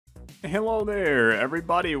Hello there,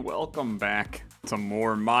 everybody. Welcome back to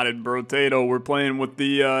more modded Brotato. We're playing with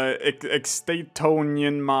the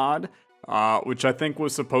Extatonian mod, which I think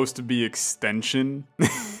was supposed to be extension,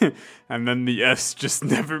 and then the S just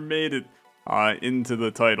never made it into the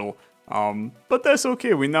title. But that's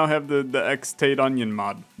okay. We now have the Extatonian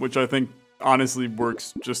mod, which I think honestly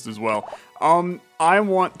works just as well. I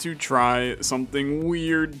want to try something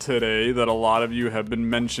weird today that a lot of you have been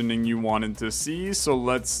mentioning you wanted to see, so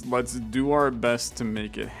let's do our best to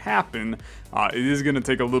make it happen. It is going to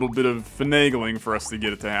take a little bit of finagling for us to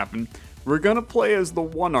get it to happen. We're going to play as the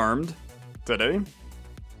one-armed today,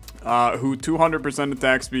 who 200%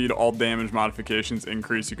 attack speed, all damage modifications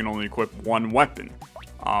increase. You can only equip one weapon.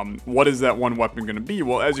 What is that one weapon going to be?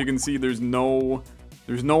 Well, as you can see, there's no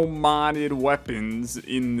modded weapons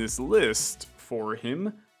in this list for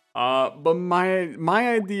him. But my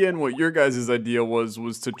idea and what your guys' idea was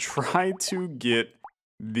to try to get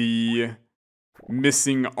the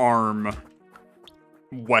missing arm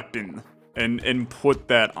weapon and put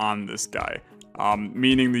that on this guy.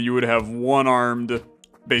 Meaning that you would have one-armed,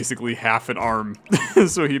 basically half an arm.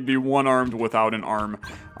 So he'd be one-armed without an arm.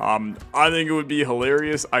 I think it would be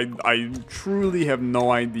hilarious. I truly have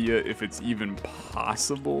no idea if it's even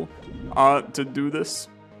possible to do this.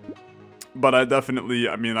 But I definitely,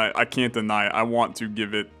 I mean, I can't deny it. I want to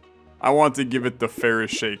give it the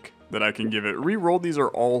fairest shake that I can give it. Reroll, these are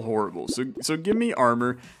all horrible. So give me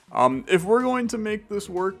armor. If we're going to make this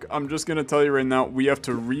work, I'm just going to tell you right now, we have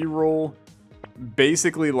to reroll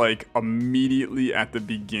basically like immediately at the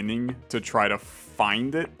beginning to try to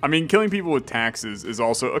find it. I mean, killing people with taxes is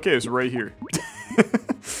also okay. It's right here.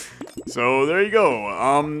 So there you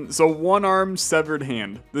go. So one arm, severed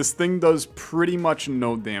hand. This thing does pretty much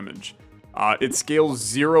no damage. It scales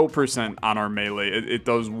 0% on our melee. It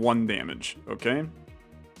does 1 damage. Okay.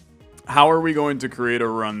 How are we going to create a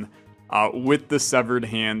run with the severed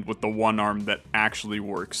hand with the one arm that actually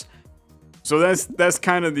works? So that's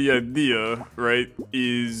kind of the idea, right?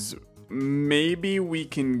 Is maybe we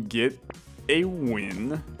can get a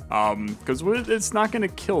win, because it's not gonna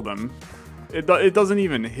kill them. It doesn't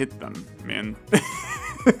even hit them, man.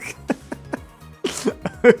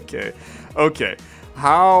 Okay.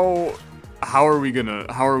 How are we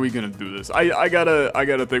gonna do this? I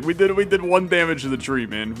gotta think. We did 1 damage to the tree,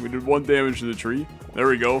 man. We did 1 damage to the tree. There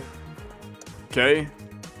we go. Okay.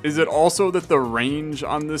 Is it also that the range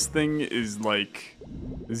on this thing is like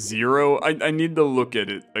 0? I need to look at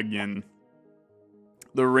it again.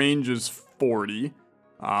 The range is 40.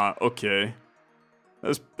 Okay.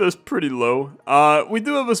 That's pretty low. We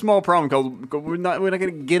do have a small problem because we're not gonna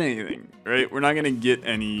get anything, right? We're not gonna get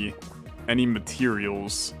any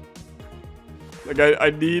materials. Like I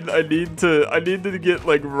need to get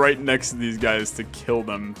like right next to these guys to kill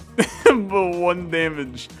them. But 1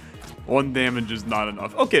 damage. 1 damage is not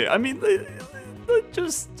enough. Okay, I mean,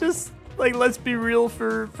 just like, let's be real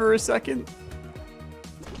for a second.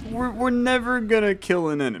 We're never gonna kill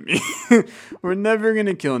an enemy. We're never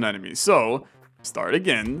gonna kill an enemy. So start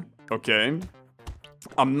again. Okay.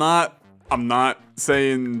 I'm not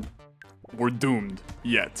saying we're doomed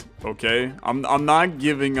yet. Okay. I'm not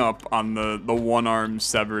giving up on the one-arm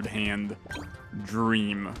severed hand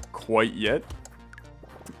dream quite yet.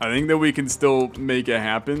 I think that we can still make it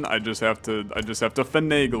happen. I just have to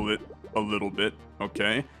finagle it a little bit,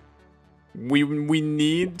 okay? We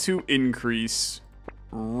need to increase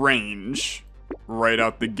range right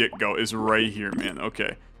out the get-go. Is right here, man.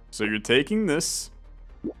 Okay. So you're taking this.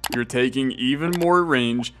 You're taking even more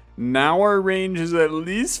range. Now our range is at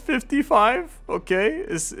least 55, okay?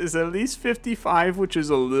 Is at least 55, which is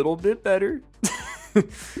a little bit better.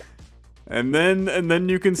 And then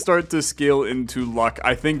you can start to scale into luck.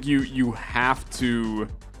 I think you have to.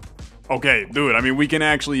 Okay, dude. I mean, we can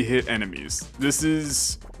actually hit enemies. This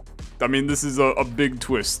is a big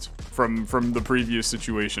twist from the previous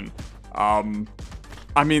situation.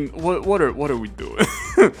 I mean, what are we doing?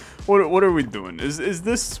 what are we doing? Is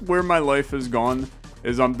this where my life has gone?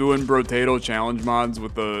 Is I'm doing Brotato challenge mods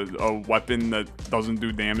with a weapon that doesn't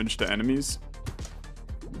do damage to enemies?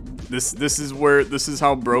 This is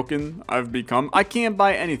how broken I've become. I can't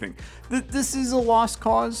buy anything. This is a lost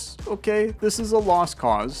cause, okay? This is a lost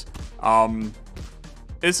cause.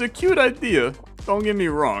 It's a cute idea. Don't get me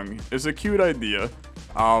wrong. It's a cute idea.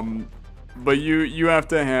 But you have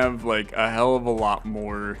to have like a hell of a lot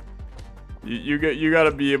more. You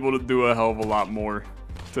gotta be able to do a hell of a lot more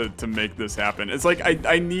to make this happen. It's like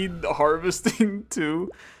I need harvesting too.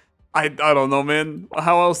 I don't know, man.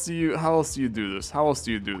 How else do you do this? How else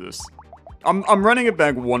do you do this? I'm running it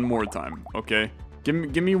back 1 more time, okay?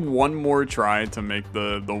 Give me 1 more try to make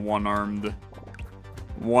the one-armed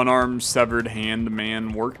one-armed severed hand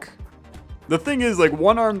man work. The thing is, like,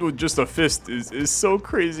 one-armed with just a fist is so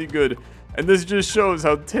crazy good. And this just shows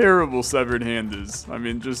how terrible severed hand is. I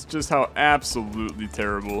mean, just how absolutely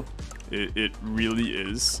terrible it really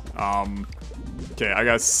is. Okay, I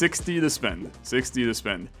got 60 to spend. 60 to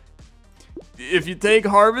spend. If you take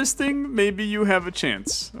harvesting, maybe you have a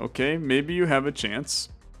chance. Okay, maybe you have a chance.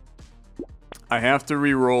 I have to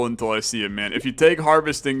re-roll until I see it, man. If you take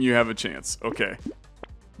harvesting, you have a chance. Okay.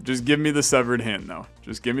 Just give me the severed hand now.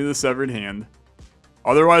 Just give me the severed hand.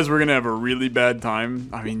 Otherwise, we're gonna have a really bad time.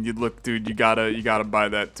 I mean, you look, dude, you gotta buy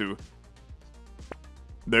that too.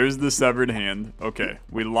 There's the severed hand. Okay,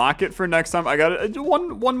 we lock it for next time. I got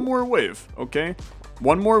one more wave. Okay,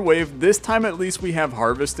 one more wave. This time, at least, we have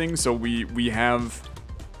harvesting, so we have,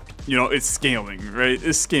 you know, it's scaling, right?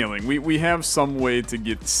 It's scaling. We have some way to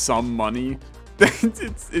get some money.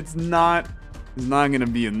 it's not gonna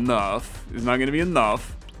be enough. It's not gonna be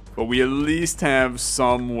enough. But we at least have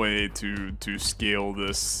some way to scale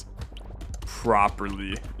this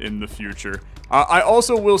properly in the future. I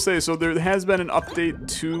also will say, so there has been an update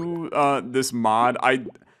to this mod. I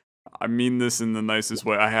mean this in the nicest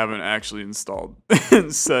way. I haven't actually installed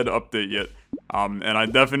said update yet. And I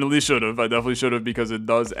definitely should have. I definitely should have, because it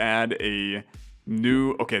does add a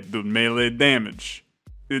new... Okay, the melee damage.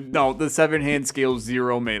 No, the severed hand scales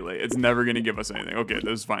 0 melee. It's never going to give us anything. Okay,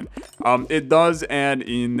 this is fine. It does add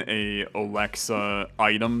in a Olexa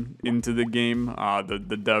item into the game.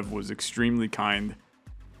 The dev was extremely kind.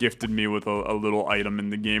 Gifted me with a little item in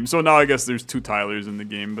the game. So now I guess there's 2 Tylers in the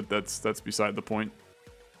game, but that's beside the point.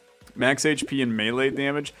 Max HP and melee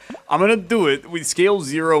damage. I'm going to do it. We scale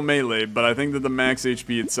 0 melee, but I think that the max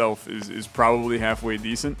HP itself is probably halfway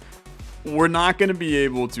decent. We're not going to be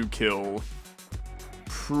able to kill...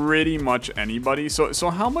 pretty much anybody. So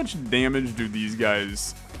how much damage do these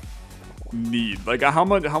guys need? Like, how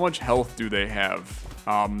much health do they have?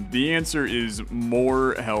 The answer is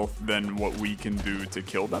more health than what we can do to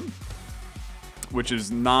kill them, which is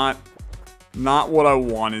not what I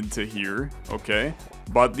wanted to hear. Okay,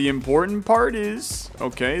 but the important part is,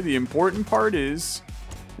 okay, the important part is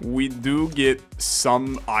we do get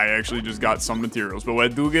some... I actually just got some materials, but I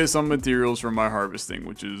do get some materials from my harvesting,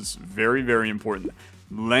 which is very, very important.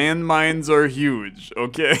 Landmines are huge.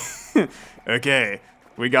 Okay. Okay.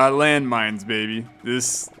 We got landmines, baby.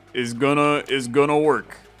 This is gonna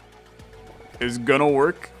work. Is gonna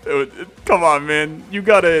work. Come on, man. You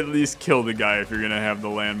gotta at least kill the guy if you're gonna have the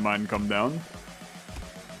landmine come down.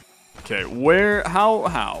 Okay, where...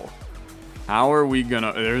 How are we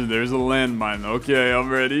gonna... There's a landmine. Okay, I'm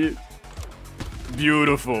ready.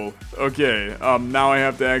 Beautiful. Okay, now I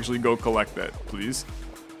have to actually go collect that, please.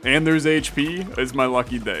 And there's HP. It's my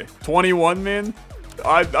lucky day. 21, man.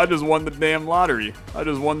 I just won the damn lottery. I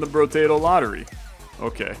just won the Brotato lottery.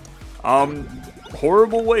 Okay.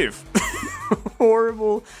 Horrible wave.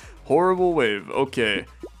 Horrible wave. Okay.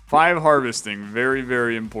 5 harvesting. Very,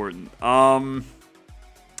 very important.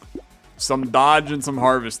 Some dodge and some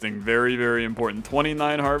harvesting. Very, very important.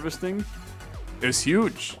 29 harvesting is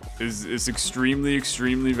huge. Is extremely,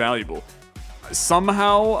 extremely valuable.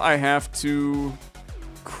 Somehow I have to...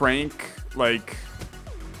 crank, like,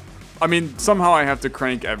 I mean, somehow I have to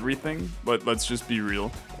crank everything, but let's just be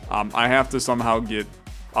real. I have to somehow get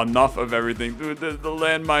enough of everything. Dude, the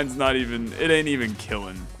landmine's not even, it ain't even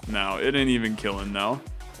killing now. It ain't even killing now.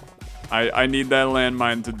 I need that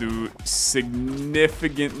landmine to do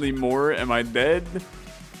significantly more. Am I dead?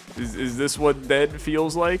 Is this what dead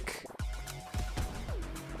feels like?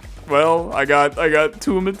 Well, I got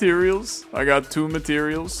 2 materials. I got 2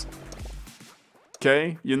 materials.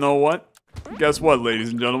 Okay, you know what? Guess what,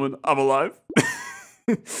 ladies and gentlemen? I'm alive.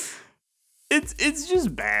 It's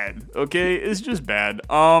just bad, okay? It's just bad.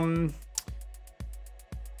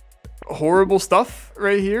 Horrible stuff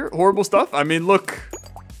right here. Horrible stuff. I mean, look.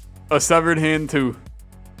 A severed hand too.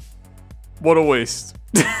 What a waste.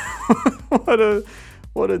 what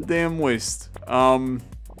a damn waste.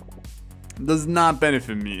 Does not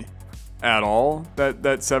benefit me at all,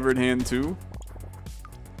 that severed hand too.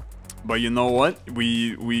 But you know what?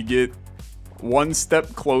 We get one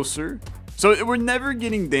step closer. So we're never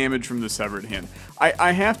getting damage from the severed hand.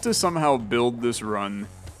 I have to somehow build this run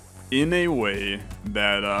in a way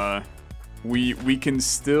that we can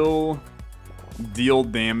still deal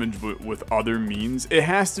damage with other means. It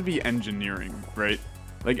has to be engineering, right?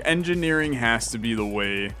 Like, engineering has to be the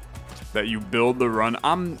way that you build the run.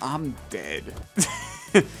 I'm dead.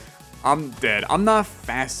 I'm dead. I'm not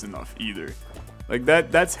fast enough either. Like,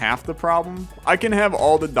 that's half the problem. I can have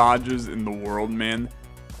all the dodges in the world, man.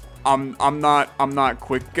 I'm not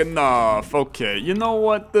quick enough. Okay, you know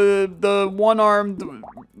what? The one-armed,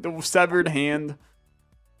 the severed hand,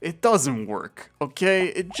 it doesn't work. Okay,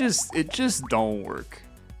 it just don't work.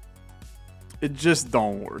 It just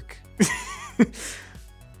don't work.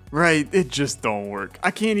 Right, it just don't work.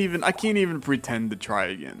 I can't even pretend to try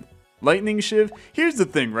again. Lightning Shiv. Here's the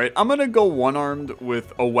thing, right? I'm gonna go one-armed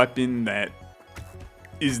with a weapon that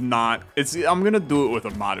is not. I'm gonna do it with a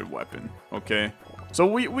modded weapon. Okay. So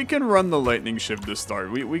we can run the Lightning Shiv to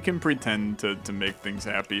start. We can pretend to make things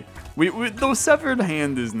happy. The severed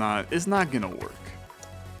hand is not gonna work.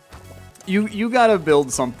 You gotta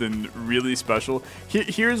build something really special.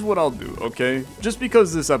 Here's what I'll do, okay? Just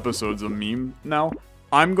because this episode's a meme now,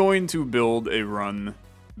 I'm going to build a run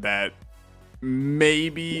that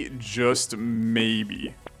maybe, just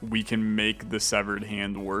maybe, we can make the severed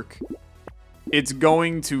hand work. It's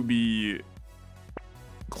going to be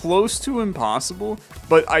close to impossible,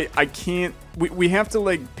 but I can't. We have to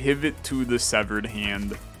like pivot to the severed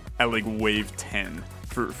hand at like wave 10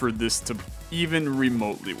 for this to even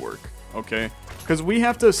remotely work, okay? Because we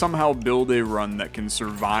have to somehow build a run that can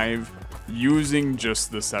survive using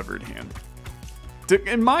just the severed hand.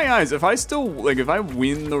 In my eyes, if I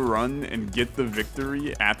win the run and get the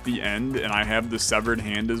victory at the end and I have the severed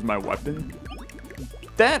hand as my weapon,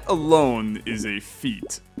 that alone is a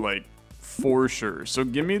feat, like, for sure. So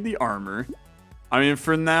give me the armor. I mean,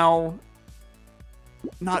 for now,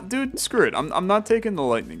 dude, screw it. I'm not taking the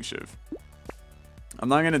Lightning Shiv. I'm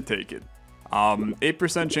not gonna take it.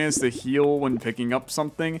 8% chance to heal when picking up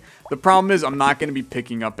something. The problem is I'm not going to be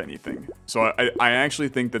picking up anything. So I actually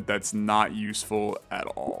think that that's not useful at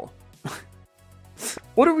all.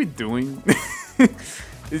 What are we doing?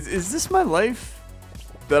 Is this my life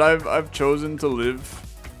that I've chosen to live?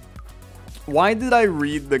 Why did I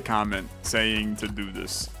read the comment saying to do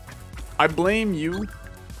this? I blame you.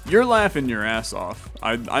 You're laughing your ass off.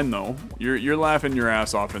 I know. You're laughing your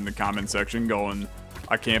ass off in the comment section going,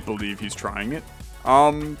 I can't believe he's trying it.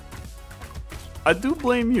 I do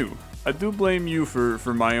blame you. I do blame you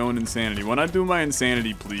for my own insanity. When I do my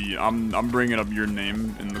insanity plea, I'm bringing up your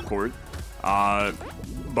name in the court.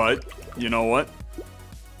 But you know what?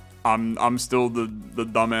 I'm still the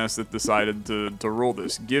dumbass that decided to roll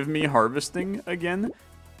this. Give me harvesting again.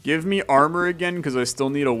 Give me armor again, because I still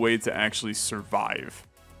need a way to actually survive.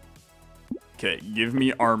 Okay, give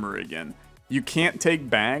me armor again. You can't take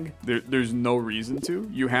bag. There's no reason to.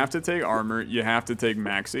 You have to take armor. You have to take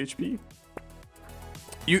max HP.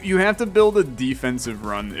 You have to build a defensive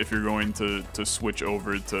run if you're going to switch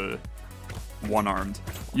over to one-armed.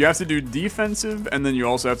 You have to do defensive, and then you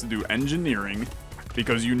also have to do engineering,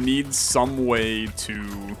 because you need some way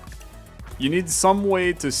to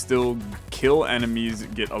still kill enemies,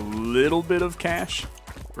 get a little bit of cash,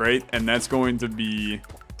 right? And that's going to be,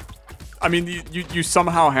 I mean, you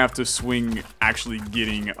somehow have to swing actually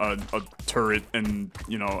getting a turret and,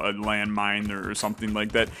 you know, a landmine or something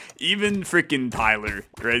like that. Even freaking Tyler,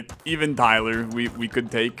 right? Even Tyler we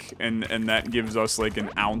could take, and that gives us like an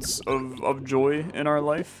ounce of joy in our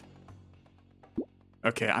life.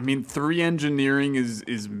 Okay, I mean, 3 engineering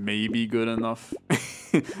is maybe good enough.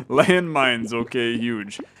 Landmines, okay,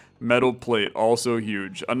 huge. Metal plate, also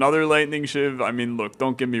huge. Another lightning shiv, I mean, look,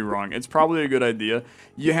 don't get me wrong. It's probably a good idea.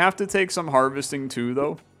 You have to take some harvesting too,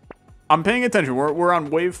 though. I'm paying attention. We're on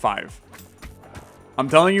wave 5. I'm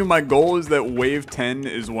telling you, my goal is that wave 10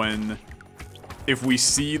 is when, if we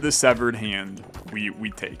see the severed hand,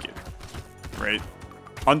 we take it, right?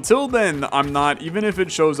 Until then, I'm not, even if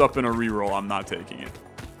it shows up in a reroll, I'm not taking it.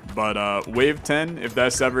 But wave 10, if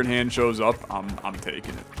that severed hand shows up, I'm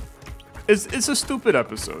taking it. It's a stupid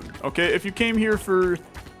episode, okay? If you came here for,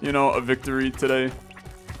 you know, a victory today,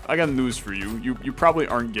 I got news for you. You probably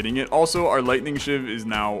aren't getting it. Also, our lightning shiv is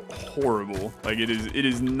now horrible. Like, it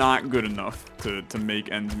is not good enough to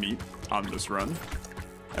make ends meet on this run.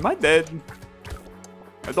 Am I dead?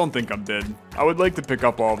 I don't think I'm dead. I would like to pick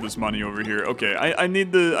up all of this money over here. Okay, I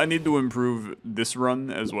need to improve this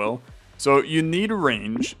run as well. So you need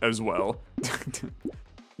range as well.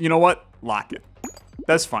 You know what? Lock it.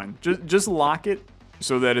 That's fine. Just lock it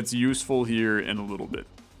so that it's useful here in a little bit.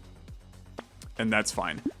 And that's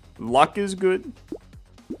fine. Luck is good.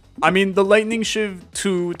 I mean, the Lightning Shiv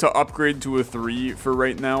 2 to upgrade to a 3 for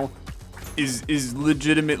right now is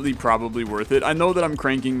legitimately probably worth it. I know that I'm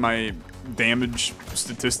cranking my damage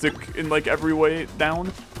statistic in like every way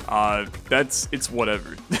down. It's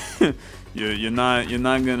whatever. You're not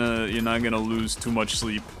gonna lose too much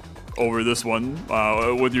sleep over this one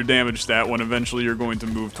with your damage stat when eventually you're going to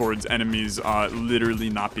move towards enemies literally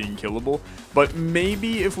not being killable. But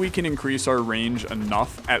maybe if we can increase our range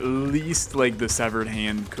enough, at least like the Severed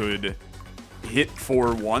Hand could hit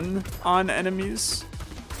for 1 on enemies.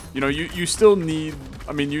 You know, you still need,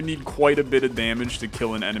 I mean, you need quite a bit of damage to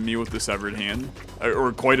kill an enemy with the Severed Hand.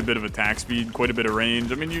 Or quite a bit of attack speed, quite a bit of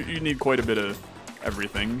range. I mean, you need quite a bit of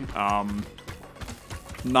everything.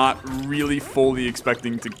 Not really fully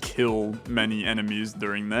expecting to kill many enemies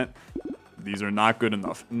during that. These are not good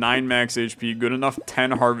enough. 9 max HP, good enough.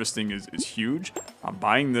 10 harvesting is huge. I'm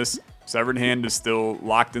buying this. Severed Hand is still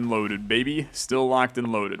locked and loaded, baby. Still locked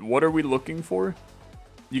and loaded. What are we looking for?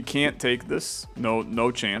 You can't take this.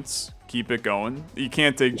 No chance. Keep it going. You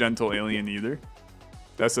can't take Gentle Alien either.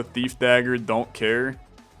 That's a Thief Dagger. Don't care.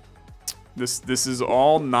 This is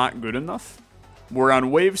all not good enough. We're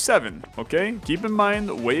on wave 7, okay? Keep in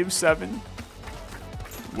mind, wave 7.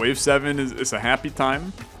 Wave 7 is a happy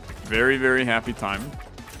time. Very, very happy time.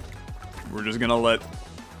 We're just gonna let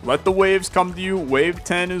the waves come to you. Wave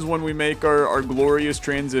 10 is when we make our glorious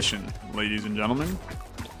transition, ladies and gentlemen.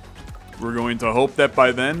 We're going to hope that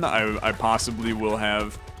by then, I possibly will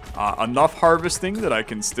have enough harvesting that I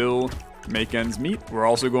can still make ends meet. We're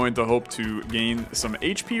also going to hope to gain some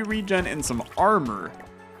HP regen and some armor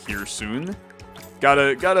here soon.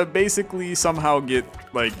 Gotta basically somehow get,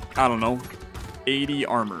 like, I don't know, 80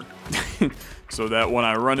 armor. So that when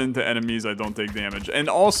I run into enemies, I don't take damage. And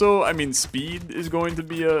also, I mean, speed is going to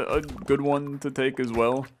be a good one to take as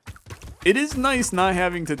well. It is nice not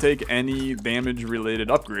having to take any damage-related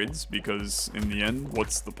upgrades, because in the end,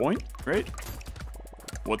 what's the point, right?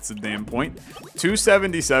 What's the damn point?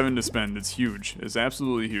 277 to spend. It's huge. It's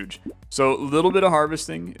absolutely huge. So a little bit of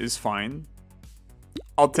harvesting is fine.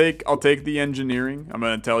 I'll take the engineering. I'm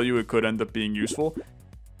gonna tell you it could end up being useful.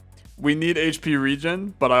 We need HP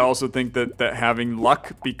regen, but I also think that having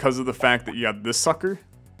luck, because of the fact that you got this sucker.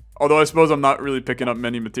 Although I suppose I'm not really picking up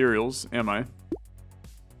many materials, am I?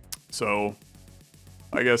 So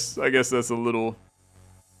I guess that's a little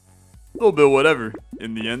bit whatever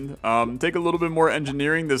in the end. Take a little bit more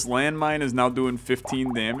engineering. This landmine is now doing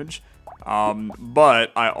 15 damage.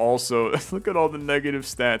 But I also, look at all the negative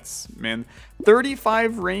stats, man.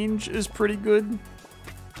 35 range is pretty good.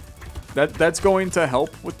 That's going to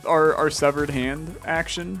help with our Severed Hand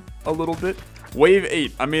action a little bit. Wave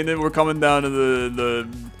 8. I mean, we're coming down to the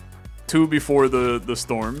 2 before the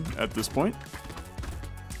storm at this point.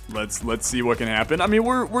 Let's see what can happen. I mean,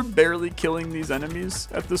 we're barely killing these enemies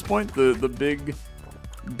at this point. The big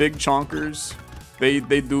chonkers, they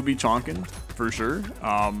do be chonking for sure.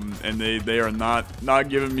 And they are not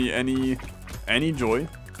giving me any joy.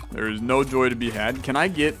 There is no joy to be had. Can I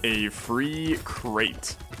get a free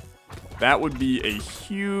crate? That would be a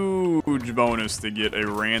huge bonus to get a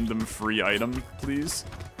random free item, please.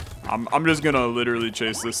 I'm just gonna literally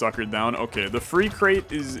chase this sucker down. Okay, the free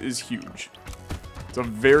crate is huge. It's a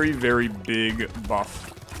very, very big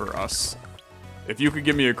buff for us. If you could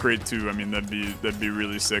give me a crate too, I mean, that'd be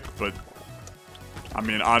really sick. But I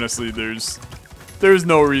mean, honestly, there's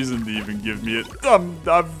no reason to even give me it.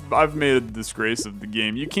 I've made a disgrace of the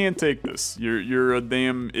game. You can't take this. You're a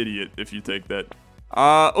damn idiot if you take that.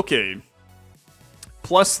 Okay.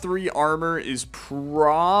 +3 armor is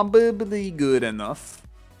probably good enough.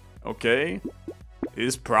 Okay.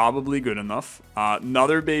 Is probably good enough.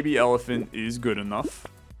 Another baby elephant is good enough.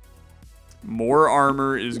 More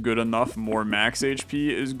armor is good enough. More max HP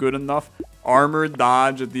is good enough. Armor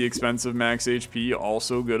dodge at the expense of max HP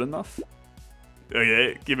also good enough.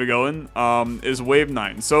 Okay, keep it going. Is wave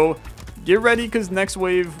 9. So get ready, because next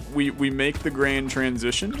wave we make the grand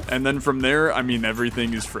transition, and then from there, I mean,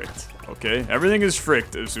 everything is fricked. Okay, everything is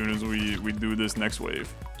fricked as soon as we do this next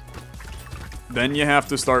wave. Then you have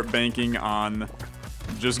to start banking on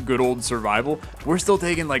just good old survival. We're still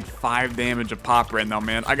taking like 5 damage a pop right now,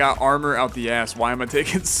 man. I got armor out the ass. Why am I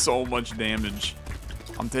taking so much damage?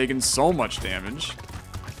 I'm taking so much damage.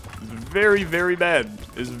 It's very, very bad.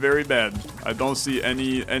 It's very bad. I don't see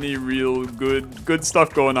any real good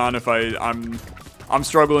stuff going on if I'm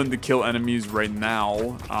struggling to kill enemies right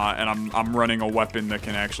now, and I'm running a weapon that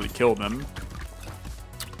can actually kill them.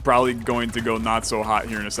 Probably going to go not so hot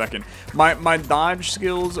here in a second. My dodge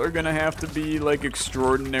skills are gonna have to be like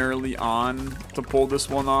extraordinarily on to pull this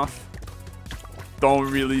one off. Don't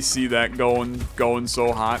really see that going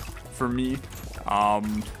so hot for me. I'll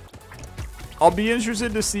be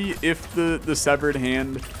interested to see if the Severed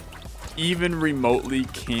Hand even remotely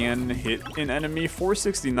can hit an enemy.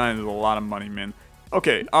 469 is a lot of money, man.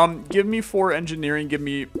 Okay, give me 4 engineering, give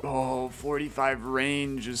me, 45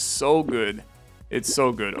 range is so good. It's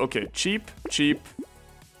so good. Okay, cheap.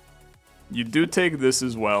 You do take this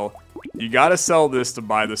as well. You gotta sell this to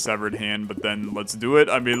buy the severed hand, but then let's do it.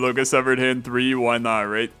 I mean, look at severed hand 3, why not,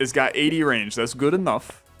 right? It's got 80 range. That's good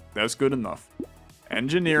enough. That's good enough.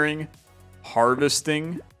 Engineering,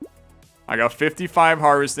 harvesting. I got 55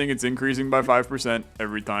 harvesting. It's increasing by 5%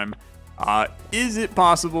 every time. Is it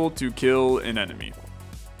possible to kill an enemy?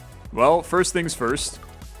 Well, first things first.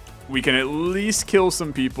 We can at least kill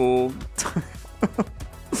some people.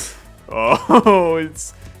 Oh,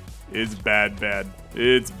 it's bad.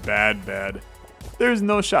 It's bad. There's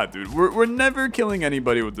no shot, dude. We're never killing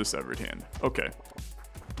anybody with the severed hand. Okay.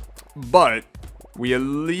 But we at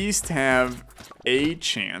least have a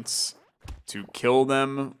chance to kill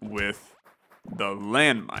them with the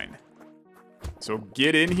landmine. So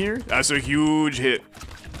get in here. That's a huge hit.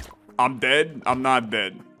 I'm dead. I'm not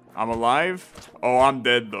dead. I'm alive. Oh, I'm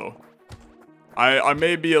dead though. I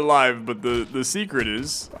may be alive, but the secret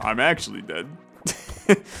is I'm actually dead.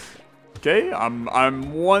 Okay,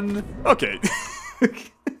 I'm one. Okay.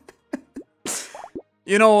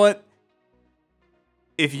 You know what?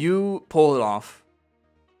 If you pull it off,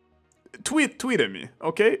 tweet at me,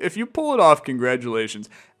 okay? If you pull it off, congratulations.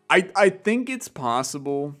 I think it's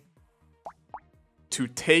possible to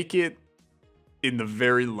take it in the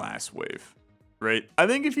very last wave, right? I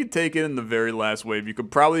think if you take it in the very last wave, you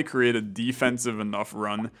could probably create a defensive enough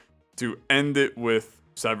run to end it with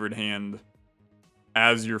severed hand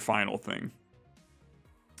as your final thing.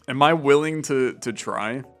 Am I willing to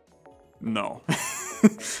try? No.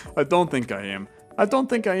 I don't think I am.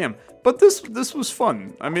 But this was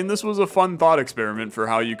fun. I mean, this was a fun thought experiment for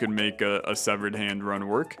how you could make a severed hand run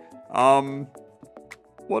work.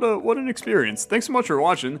 What an experience. Thanks so much for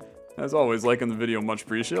watching. As always, liking the video much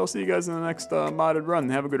appreciated. I'll see you guys in the next modded run.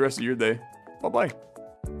 Have a good rest of your day. Bye-bye.